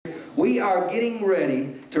we are getting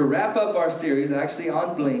ready to wrap up our series, actually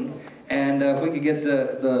on Bling. And if we could get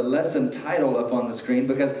the lesson title up on the screen,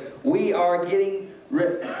 because we are getting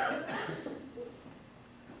ready.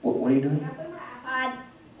 What are you doing? Can I play my iPod?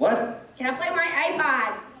 What? Can I play my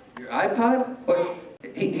iPod? Your iPod? What?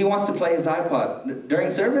 He wants to play his iPod during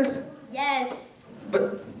service? Yes.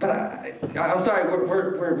 But I'm sorry,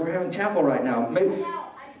 we're having chapel right now. Maybe. No,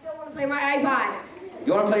 I still want to play my iPod.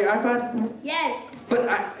 You want to play your iPod? Yes.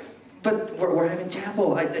 But we're having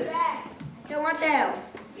chapel. I still want to.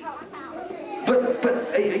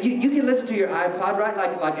 But you can listen to your iPod, right?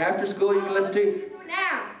 Like after school, you can listen to it.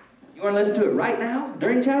 Now. You want to listen to it right now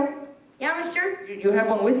during chapel? Yeah, mister. You have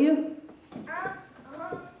one with you?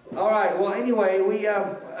 All right. Well, anyway,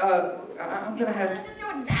 I'm gonna have. Let's do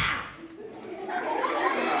it now.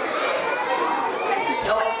 Let's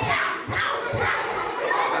do it now.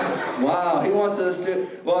 Wow, he wants to listen to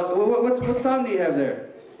it. Well, what song do you have there?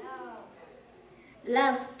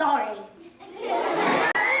 Love Story.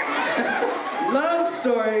 Love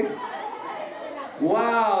Story.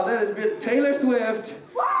 Wow, that is good. Taylor Swift.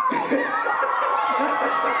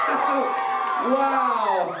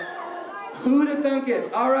 Wow. Who'd have thunk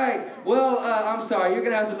it? All right. Well, I'm sorry. You're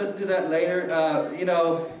going to have to listen to that later.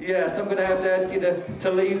 Yes, I'm going to have to ask you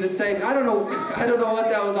to leave the stage. I don't know what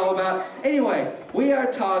that was all about. Anyway, we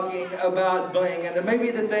are talking about Bling and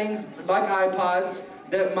maybe the things like iPods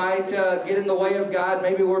that might get in the way of God.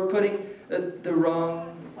 Maybe we're putting the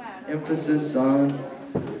wrong emphasis on.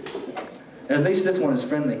 At least this one is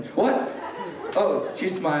friendly. What? Oh,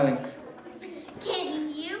 she's smiling. Can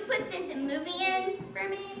you put this movie in for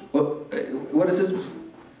me? What is this?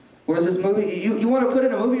 What is this movie? You want to put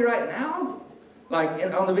in a movie right now? Like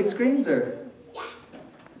on the big screens, or? Yeah.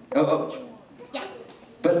 Oh. Yeah.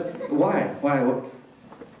 But why? Why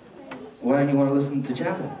don't you want to listen to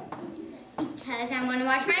chapel? Because I want to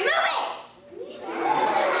watch my movie!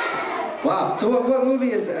 Wow. So what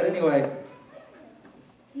movie is that anyway?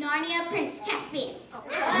 Narnia Prince Caspian.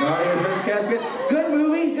 Narnia Prince Caspian. Good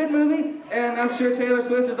movie. And I'm sure Taylor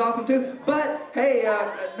Swift is awesome too. But hey,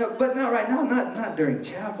 no, but not right now. Not during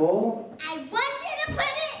chapel. I want you to put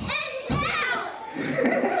it in now!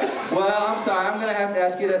 Well, I'm sorry. I'm gonna have to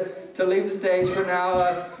ask you to leave the stage for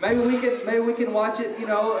now. Maybe we can watch it.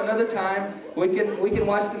 Another time. We can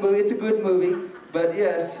watch the movie. It's a good movie. But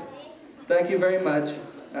yes, thank you very much.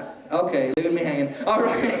 Okay, leaving me hanging. All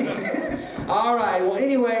right. All right. Well,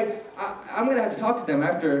 anyway, I'm gonna have to talk to them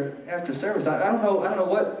after service. I don't know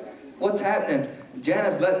what's happening.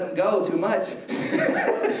 Jana's letting them go too much.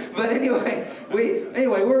 But anyway,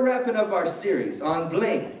 we're wrapping up our series on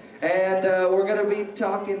Bling, and we're gonna be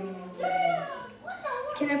talking.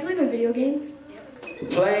 Can I play my video game?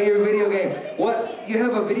 Play your video game. What? You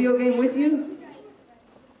have a video game with you?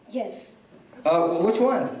 Yes. Which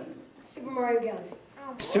one? Super Mario Galaxy.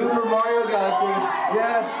 Super Mario Galaxy.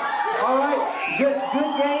 Yes. All right. Good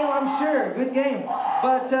game, I'm sure. Good game.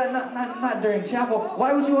 But not during chapel.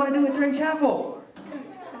 Why would you want to do it during chapel? Because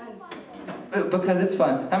it's fun. Because it's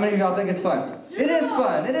fun. How many of y'all think it's fun? It is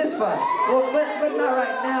fun. It is fun. Well, but not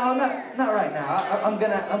right now. Not right now. I'm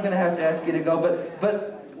gonna have to ask you to go.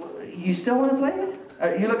 But you still want to play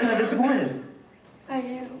it? You look kind of disappointed. I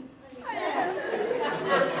am.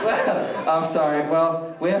 Well, I'm sorry.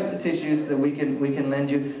 Well, we have some tissues that we can lend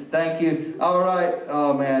you. Thank you. All right.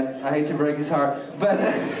 Oh man, I hate to break his heart, but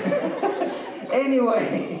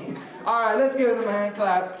anyway. All right, let's give them a hand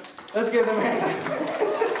clap. Let's give them a hand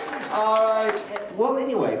clap. All right. Well,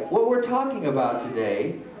 anyway, what we're talking about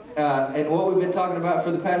today, and what we've been talking about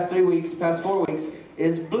for the past 4 weeks,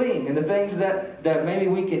 is Bling and the things that maybe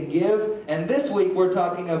we can give. And this week we're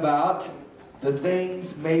talking about the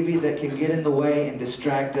things maybe that can get in the way and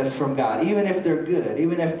distract us from God, even if they're good,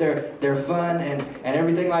 even if they're fun and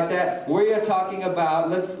everything like that. We are talking about,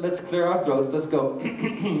 let's clear our throats, let's go.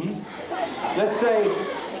 Let's say,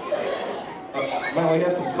 man, we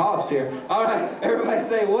have some coughs here. All right, everybody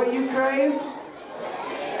say, what you crave?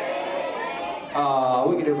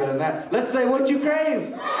 We can do better than that. Let's say, what you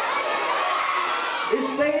crave? It's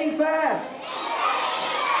fading fast.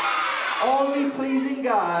 Only pleasing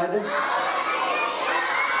God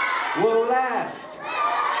will last.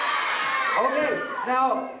 Okay,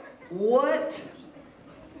 now, what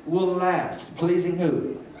will last? Pleasing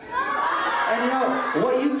who? And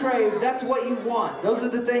what you crave, that's what you want. Those are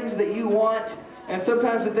the things that you want, and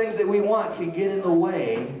sometimes the things that we want can get in the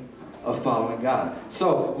way of following God.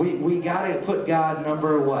 So, we gotta put God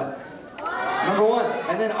number what? Number one.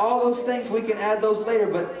 And then all those things, we can add those later,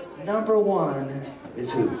 but number one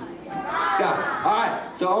is who? God. All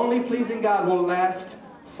right, so only pleasing God will last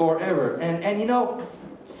forever. And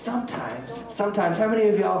sometimes, how many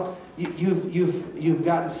of y'all, you've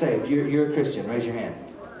gotten saved? You're a Christian, raise your hand.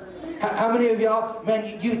 How many of y'all, man,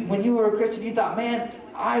 when you were a Christian, you thought, man,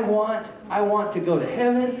 I want to go to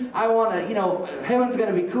heaven. I want to, heaven's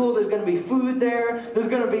going to be cool. There's going to be food there. There's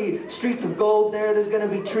going to be streets of gold there. There's going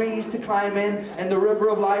to be trees to climb in, and the river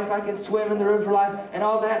of life. I can swim in the river of life, and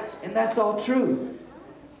all that. And that's all true.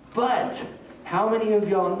 But how many of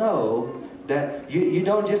y'all know that you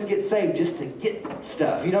don't just get saved just to get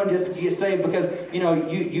stuff? You don't just get saved because,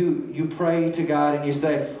 you pray to God and you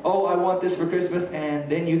say, oh, I want this for Christmas, and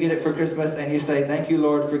then you get it for Christmas and you say, thank you,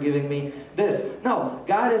 Lord, for giving me this. No,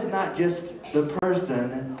 God is not just the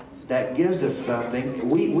person that gives us something.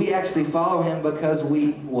 We actually follow Him because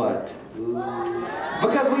we what?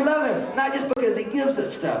 Because we love Him. Not just because He gives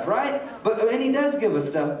us stuff, right? And He does give us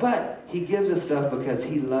stuff, but He gives us stuff because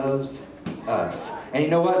He loves us. And you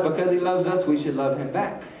know what? Because He loves us, we should love Him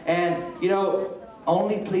back. And,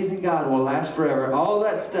 only pleasing God will last forever. All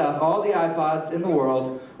that stuff, all the iPods in the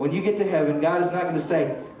world, when you get to heaven, God is not going to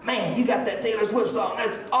say, man, you got that Taylor Swift song,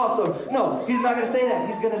 that's awesome. No, He's not going to say that.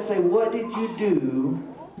 He's going to say, what did you do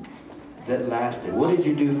that lasted? What did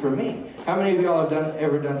you do for me? How many of y'all have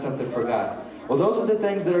ever done something for God? Well, those are the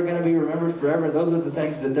things that are going to be remembered forever. Those are the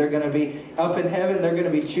things that they're going to be up in heaven. They're going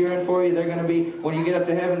to be cheering for you. They're going to be, when you get up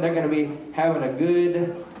to heaven, they're going to be having a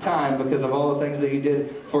good time because of all the things that you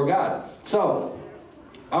did for God. So,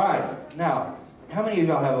 all right. Now, how many of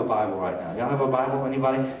y'all have a Bible right now? Y'all have a Bible?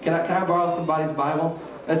 Anybody? Can I borrow somebody's Bible?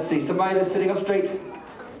 Let's see. Somebody that's sitting up straight.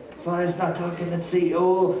 Somebody that's not talking. Let's see.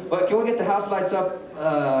 Oh, but can we get the house lights up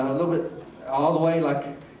a little bit all the way?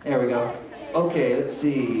 There we go. Okay, let's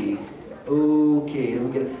see. Okay,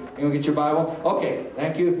 let me get your Bible. Okay,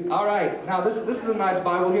 thank you. All right, now this is a nice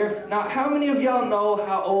Bible here. Now, how many of y'all know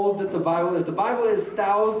how old that the Bible is? The Bible is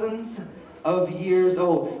thousands of years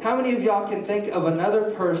old. How many of y'all can think of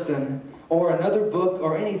another person or another book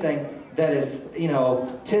or anything that is,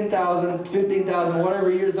 10,000, 15,000,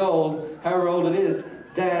 whatever years old, however old it is,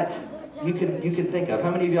 that you can think of?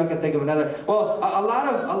 How many of y'all can think of another? Well, a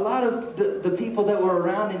lot of the people that were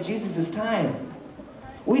around in Jesus' time,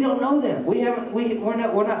 we don't know them.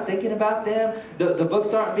 We're not thinking about them. The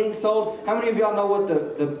books aren't being sold. How many of y'all know what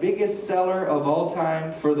the biggest seller of all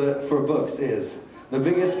time for books is? The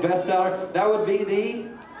biggest bestseller? That would be the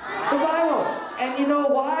Bible. And you know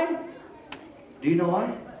why? Do you know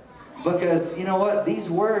why? Because you know what? These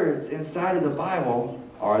words inside of the Bible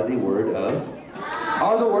are the Word of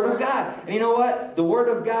God. And you know what? The Word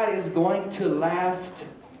of God is going to last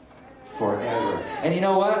forever. And you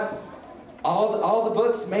know what? All the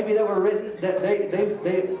books maybe that were written,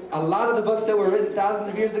 a lot of the books that were written thousands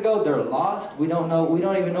of years ago, they're lost. We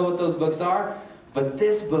don't even know what those books are. But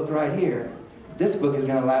this book right here, this book is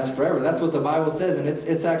going to last forever. That's what the Bible says, and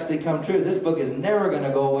it's actually come true. This book is never going to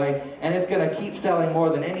go away, and it's going to keep selling more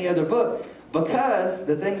than any other book, because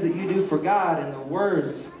the things that you do for God and the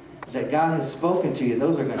words that God has spoken to you,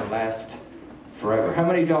 those are going to last forever. How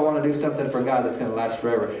many of y'all want to do something for God that's going to last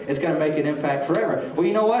forever? It's going to make an impact forever. Well,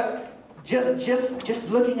 you know what?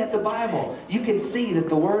 Just looking at the Bible, you can see that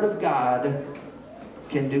the Word of God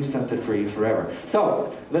can do something for you forever.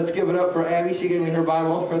 So, let's give it up for Abby. She gave me her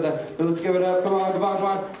Bible let's give it up. Come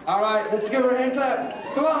on. All right, let's give her a hand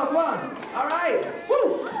clap. Come on. All right.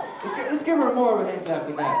 Woo! Let's give her more of a hand clap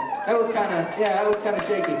than that. That was kind of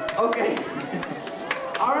shaky. Okay.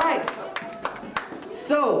 All right.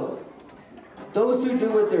 So, those who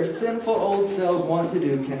do what their sinful old selves want to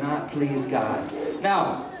do cannot please God.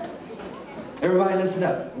 Now, everybody listen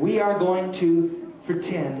up. We are going to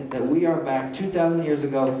pretend that we are back 2,000 years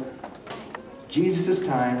ago, Jesus'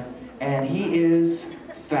 time, and He is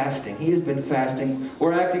fasting. He has been fasting.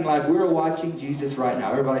 We're acting like we're watching Jesus right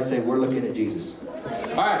now. Everybody say, we're looking at Jesus.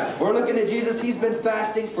 All right, we're looking at Jesus. He's been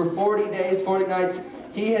fasting for 40 days, 40 nights.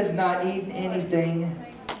 He has not eaten anything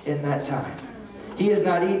in that time. He has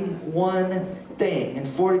not eaten one thing in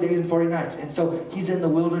 40 days and 40 nights. And so He's in the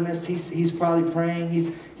wilderness. He's probably praying.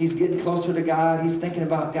 He's getting closer to God. He's thinking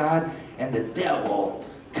about God. And the devil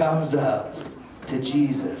comes up to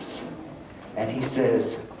Jesus. And he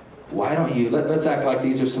says, why don't you, let's act like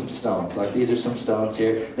these are some stones. Like these are some stones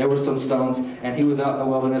here. There were some stones. And He was out in the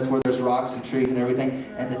wilderness where there's rocks and trees and everything.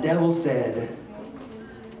 And the devil said,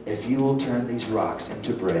 if you will turn these rocks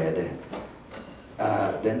into bread,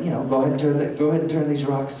 then, go ahead and turn these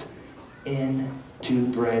rocks into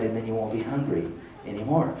bread, and then you won't be hungry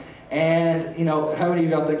anymore. And, how many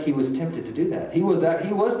of y'all think He was tempted to do that? He was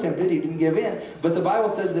tempted. He didn't give in. But the Bible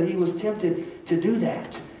says that He was tempted to do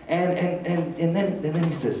that. And then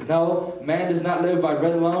He says, no, man does not live by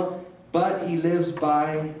bread alone, but he lives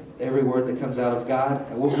by every word that comes out of God.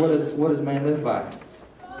 And what does man live by?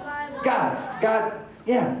 God,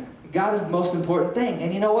 yeah, God is the most important thing.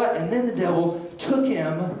 And you know what? And then the devil took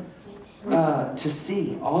him to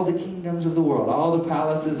see all the kingdoms of the world, all the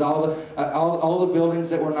palaces, all the buildings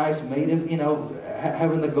that were nice, made of,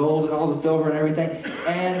 having the gold and all the silver and everything.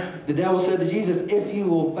 And the devil said to Jesus, if you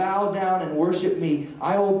will bow down and worship me,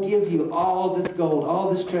 I will give you all this gold, all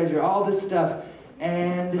this treasure, all this stuff.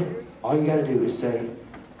 And all you got to do is say,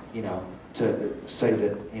 to say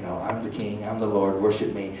that, I'm the king, I'm the Lord,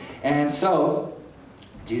 worship me. And so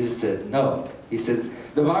Jesus said, no. He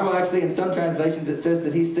says, the Bible actually, in some translations, it says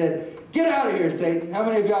that he said, get out of here, Satan. How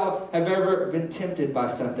many of y'all have ever been tempted by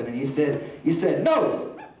something? And you said, no.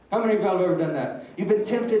 How many of y'all have ever done that? You've been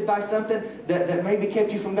tempted by something that maybe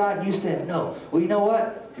kept you from God, and you said no. Well, you know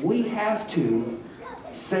what? We have to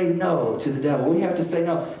say no to the devil. We have to say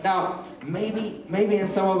no. Now, maybe in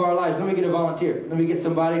some of our lives, let me get a volunteer. Let me get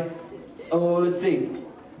somebody. Oh, let's see.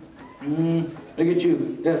 Look at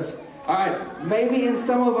you. Yes. All right, maybe in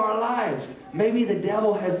some of our lives, maybe the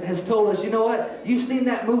devil has told us, you know what, you've seen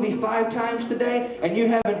that movie 5 times today, and you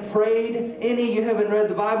haven't prayed any, you haven't read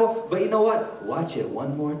the Bible, but you know what, watch it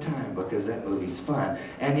one more time, because that movie's fun.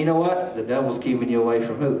 And you know what, the devil's keeping you away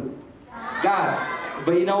from who? God.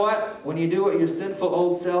 But you know what, when you do what your sinful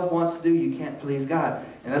old self wants to do, you can't please God.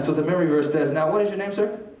 And that's what the memory verse says. Now, what is your name,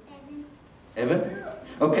 sir? Evan.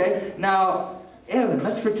 Okay, now, Evan,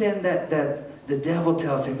 let's pretend that the devil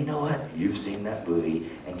tells him, you know what, you've seen that movie,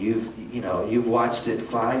 and you've watched it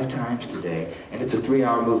 5 times today, and it's a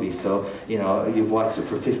 3-hour movie, so, you've watched it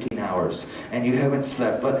for 15 hours, and you haven't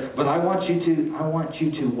slept, but I want you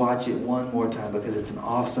to watch it one more time, because it's an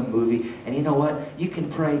awesome movie, and you know what, you can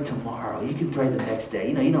pray tomorrow, you can pray the next day,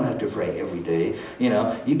 you don't have to pray every day,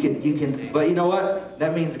 you can, but you know what,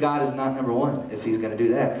 that means God is not number one, if he's going to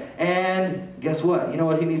do that. And guess what, you know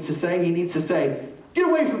what he needs to say? He needs to say, get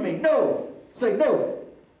away from me, no! Say no.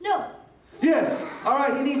 No. Yes. All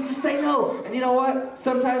right, he needs to say no. And you know what?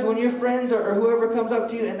 Sometimes when your friends or whoever comes up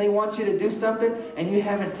to you and they want you to do something and you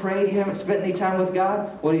haven't prayed, you haven't spent any time with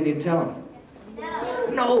God, what do you need to tell them? No.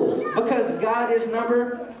 No. Because God is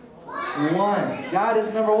number one. God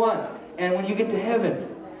is number one. And when you get to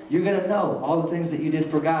heaven, you're going to know all the things that you did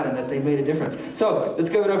for God and that they made a difference. So, let's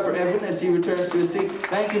give it up for Evan as he returns to his seat.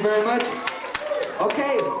 Thank you very much.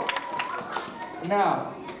 Okay.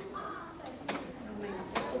 Now,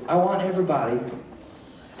 I want everybody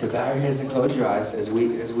to bow your heads and close your eyes as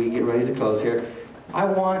we get ready to close here. I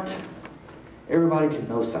want everybody to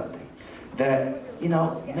know something. That,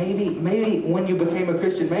 maybe when you became a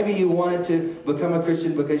Christian, maybe you wanted to become a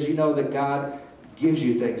Christian because you know that God gives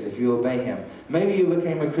you things if you obey him. Maybe you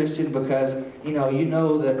became a Christian because you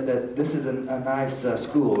know that this is a nice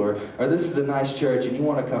school or this is a nice church and you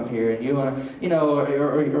want to come here and you want to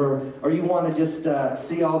or you want to just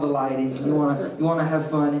see all the lighting and you want to have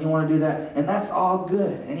fun and you want to do that, and that's all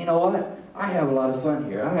good. And you know what? I have a lot of fun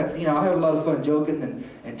here. I have a lot of fun joking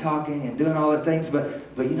and talking and doing all the things, but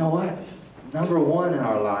you know what? Number one in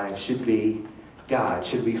our lives should be God,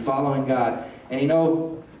 should be following God. And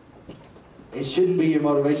it shouldn't be your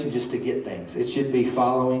motivation just to get things. It should be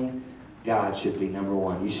following God should be number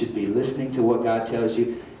one. You should be listening to what God tells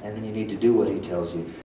you, and then you need to do what he tells you.